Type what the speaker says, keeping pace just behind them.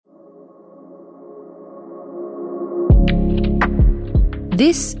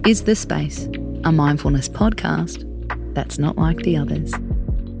This is The Space, a mindfulness podcast that's not like the others.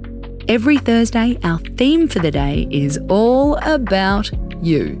 Every Thursday, our theme for the day is all about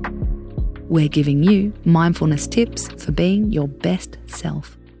you. We're giving you mindfulness tips for being your best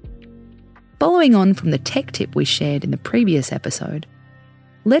self. Following on from the tech tip we shared in the previous episode,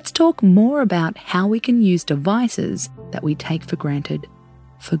 let's talk more about how we can use devices that we take for granted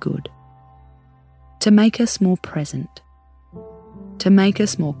for good. To make us more present, to make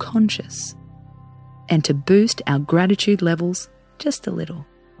us more conscious, and to boost our gratitude levels just a little.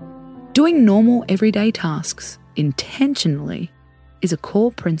 Doing normal everyday tasks intentionally is a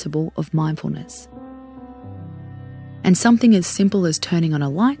core principle of mindfulness. And something as simple as turning on a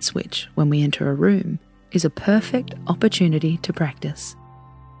light switch when we enter a room is a perfect opportunity to practice.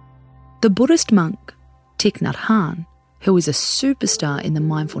 The Buddhist monk Thich Nhat Hanh, who is a superstar in the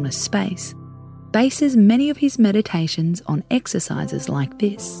mindfulness space, bases many of his meditations on exercises like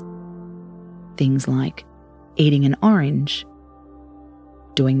this. Things like eating an orange,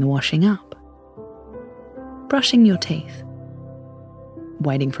 doing the washing up, brushing your teeth,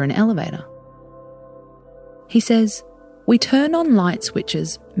 waiting for an elevator. He says, we turn on light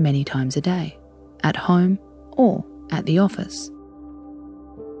switches many times a day, at home or at the office.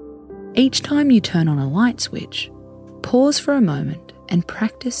 Each time you turn on a light switch, pause for a moment and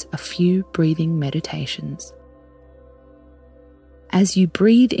practice a few breathing meditations. As you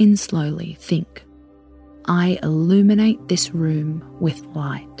breathe in slowly, think, I illuminate this room with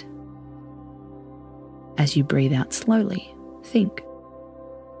light. As you breathe out slowly, think,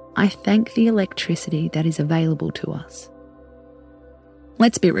 I thank the electricity that is available to us.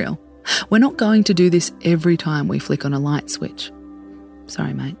 Let's be real, we're not going to do this every time we flick on a light switch.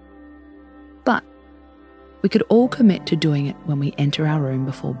 Sorry, mate. But we could all commit to doing it when we enter our room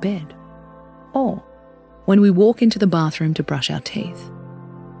before bed, or when we walk into the bathroom to brush our teeth.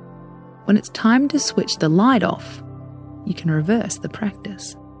 When it's time to switch the light off, you can reverse the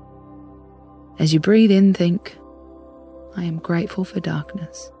practice. As you breathe in, think, I am grateful for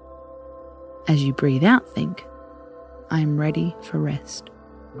darkness. As you breathe out, think, I am ready for rest.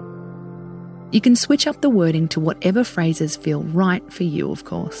 You can switch up the wording to whatever phrases feel right for you, of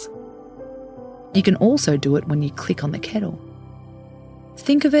course. You can also do it when you click on the kettle.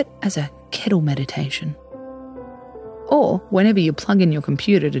 Think of it as a kettle meditation. Or whenever you plug in your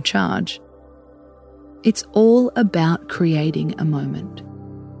computer to charge. It's all about creating a moment.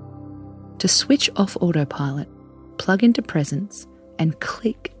 To switch off autopilot, plug into presence, and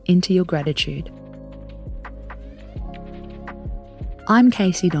click into your gratitude. I'm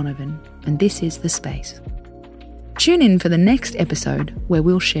Casey Donovan, and this is The Space. Tune in for the next episode where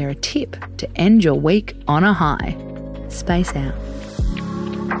we'll share a tip to end your week on a high. Space out.